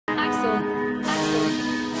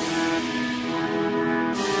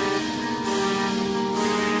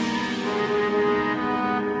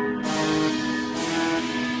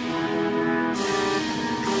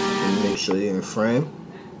frame.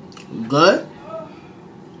 You good?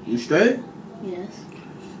 You straight? Yes.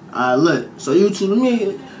 Alright, look. So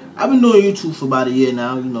YouTube, I've been doing YouTube for about a year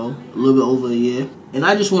now, you know, a little bit over a year. And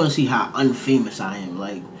I just want to see how unfamous I am.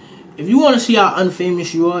 Like, if you want to see how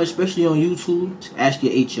unfamous you are, especially on YouTube, ask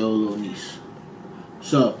your 8-year-old little niece.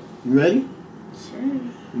 So, you ready? Sure.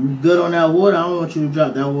 You good on that water? I don't want you to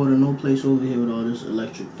drop that water no place over here with all this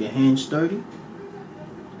electric. Your hands sturdy?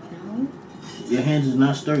 No. Your hands is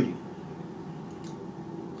not sturdy.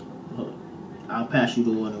 I'll pass you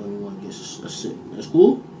the water when you want to get a sip. That's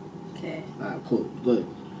cool? Okay. Alright, cool. Good.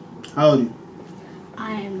 How old are you?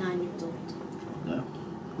 I am 9 years old. Okay.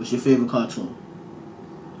 What's your favorite cartoon?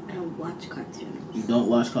 I don't watch cartoons. You don't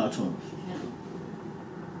watch cartoons? No.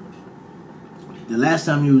 The last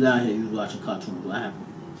time you was out here, you was watching cartoons. What happened?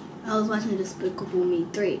 I was watching Despicable Me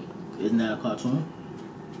 3. Isn't that a cartoon?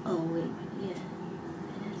 Oh, wait. Yeah. It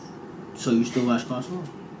is. So you still watch cartoons?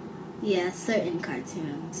 Yeah, certain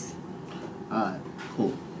cartoons. Alright,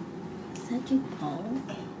 cool. Is that Jake Paul?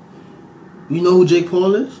 You know who Jake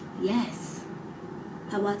Paul is? Yes.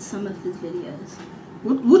 I watched some of his videos.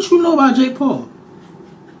 What you know about Jake Paul?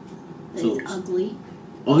 That he's ugly.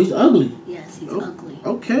 Oh, he's ugly? Yes, he's ugly.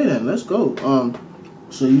 Okay then, let's go.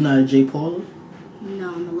 So you not a Jake Paul?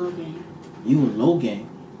 No, I'm a Logan. You a Logan?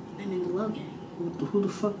 I'm in the Logan. Who the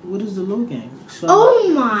fuck? What is the Logan? So, Oh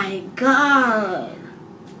my god!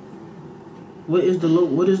 What is the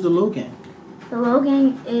Logan? The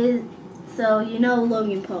Logan is, so you know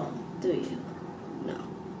Logan Paul, do you? No.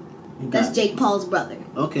 That's Jake Paul's brother.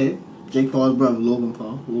 Okay. Jake Paul's brother, Logan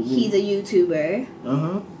Paul. He's a YouTuber.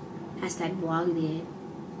 Uh-huh. Hashtag vlog did.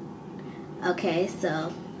 Okay,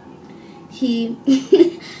 so he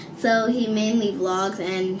so he mainly vlogs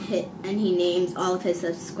and he names all of his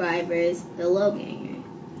subscribers the Logan.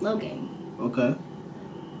 Okay.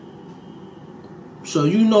 So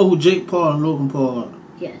you know who Jake Paul and Logan Paul are?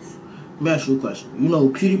 Yes. Let me ask you a question. You know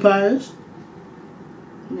who PewDipie is?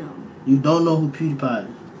 No. You don't know who PewDipie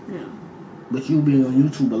is? No. But you been on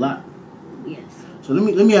YouTube a lot. Yes. So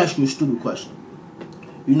let me ask you a stupid question.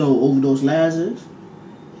 You know who Overdose Laz is?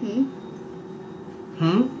 Do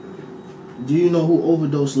you know who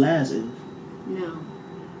Overdose Laz is? No.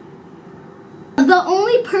 The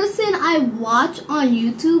only person I watch on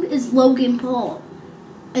YouTube is Logan Paul.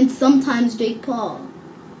 And sometimes Jake Paul.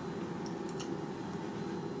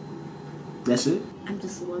 That's it? I'm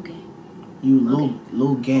just Logan. You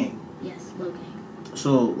low gang. Yes, Logan.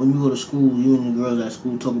 So when you go to school, you and the girls at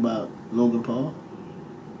school talk about Logan Paul?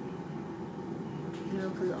 No,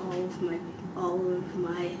 because all of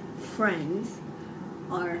my friends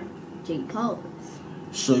are Jake Paulers.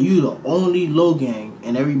 So you the only low gang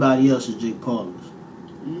and everybody else is Jake Paulers?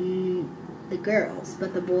 The girls,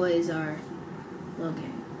 but the boys are low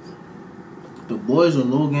gangs. The boys are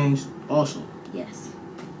low gangs also? Yes.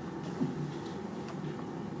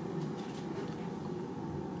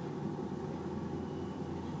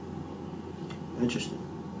 Interesting.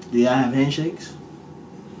 Do y'all have handshakes?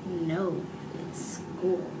 No, it's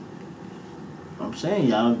school. I'm saying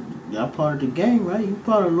y'all part of the gang, right? You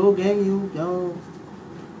part of the low gang, y'all.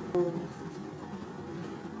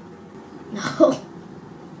 No.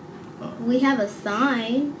 We have a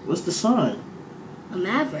sign. What's the sign? A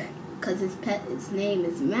Maverick, because his name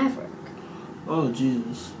is Maverick. Oh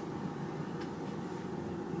Jesus.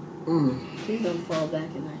 Please don't fall back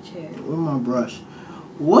in that chair. Where's my brush?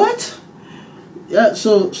 What? Yeah.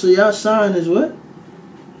 So y'all sign is what?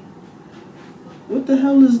 What the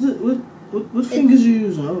hell is this? What fingers you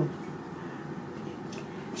using? Oh.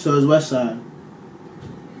 So it's West Side.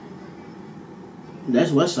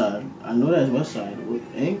 That's West Side. I know that's West Side.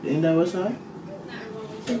 Ain't that West Side?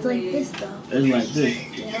 It's like this though. It's like this.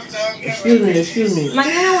 Yeah. Excuse me. My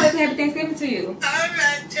nana wants to happy Thanksgiving to you.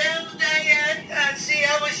 Alright, tell Diane, see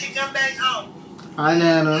her when she come back home. Hi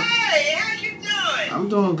Nana. Hey, how you doing? I'm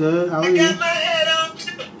doing good. How are I you? got my hat on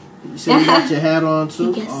too. You said you got your hat on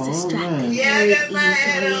too? He gets distracted. Man. Yeah, I got my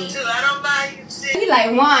hat on too. I don't mind you He sitting.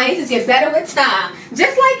 like wine. He just get better with time.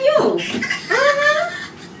 Just like you.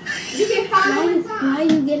 You get fine with time. Why are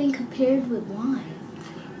you getting compared with wine?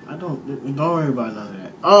 I don't worry about none of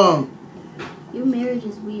that. Your marriage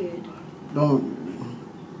is weird. Don't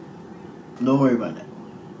worry about that.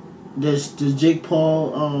 Does Jake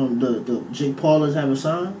Paul the Jake Paulers have a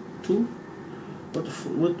sign too?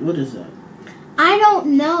 What is that? I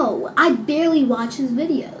don't know. I barely watch his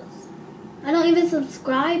videos. I don't even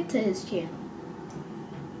subscribe to his channel.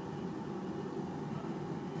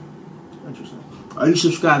 Interesting. Are you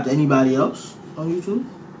subscribed to anybody else on YouTube?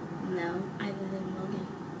 No, other than Logan.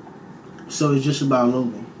 So it's just about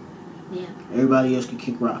Logan. Yeah. Everybody else can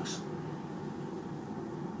kick rocks.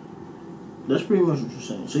 That's pretty much what you're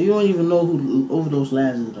saying. So you don't even know who Overdose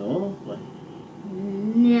Labs is at all? Like,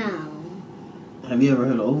 No. have you ever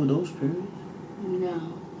heard of Overdose, period?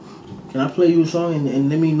 No. Can I play you a song and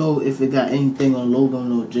let me know if it got anything on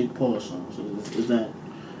Logan or Jake Paul songs? Is that...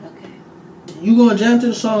 Okay. You gonna jam to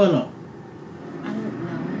the song or no? I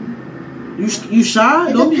don't know. You shy?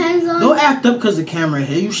 It depends on... Don't act up because the camera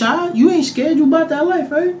here. You shy? You ain't scared? You about that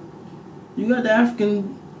life, right? You got the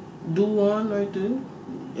African dude on right there.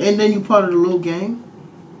 And then you part of the little gang.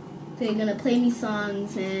 They're gonna play me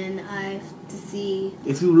songs and I have to see...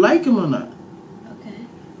 If you like him or not. Okay.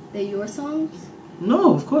 They're your songs?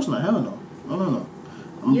 No, of course not. Hell no. No.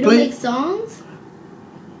 You don't make songs?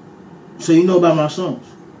 So you know about my songs?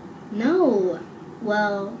 No.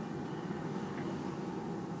 Well...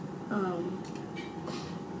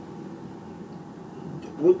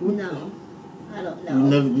 No. I don't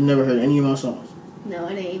know. You never heard any of my songs? No,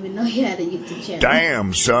 I didn't even know you had a YouTube channel.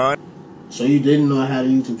 Damn, son. So you didn't know I had a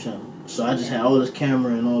YouTube channel. So I just had all this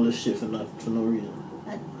camera and all this shit for no reason.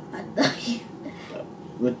 I thought you...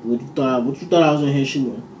 What you thought I was in here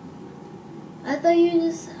shooting? I thought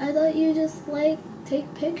you just like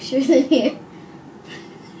take pictures in here.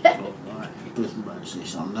 Oh, alright. I thought you were about to say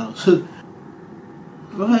something else.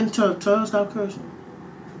 Go ahead and tell her stop cursing.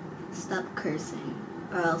 Stop cursing,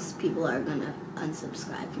 or else people are gonna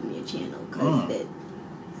unsubscribe from your channel because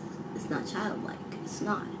it's not childlike. It's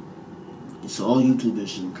not. So all YouTubers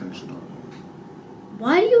shouldn't curse at all.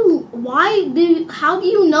 How do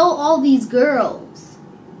you know all these girls?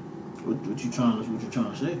 What you trying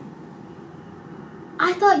to say?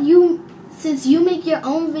 I thought since you make your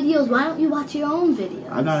own videos, why don't you watch your own videos?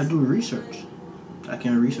 I gotta do research. I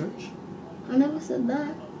can't research. I never said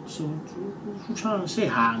that. So what you trying to say?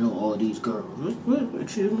 How I know all these girls? What?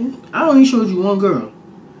 Excuse me? I only showed you one girl.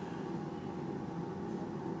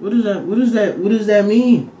 What is that? What does that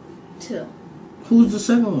mean? 2. Who's the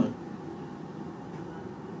second one?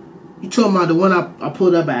 You talking about the one I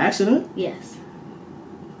pulled up by accident? Yes.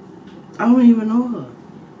 I don't even know her.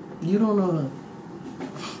 You don't know her.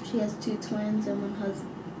 She has 2 twins and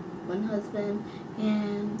one husband,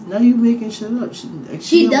 and now you making shit up.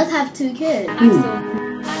 she does have 2 kids. Who?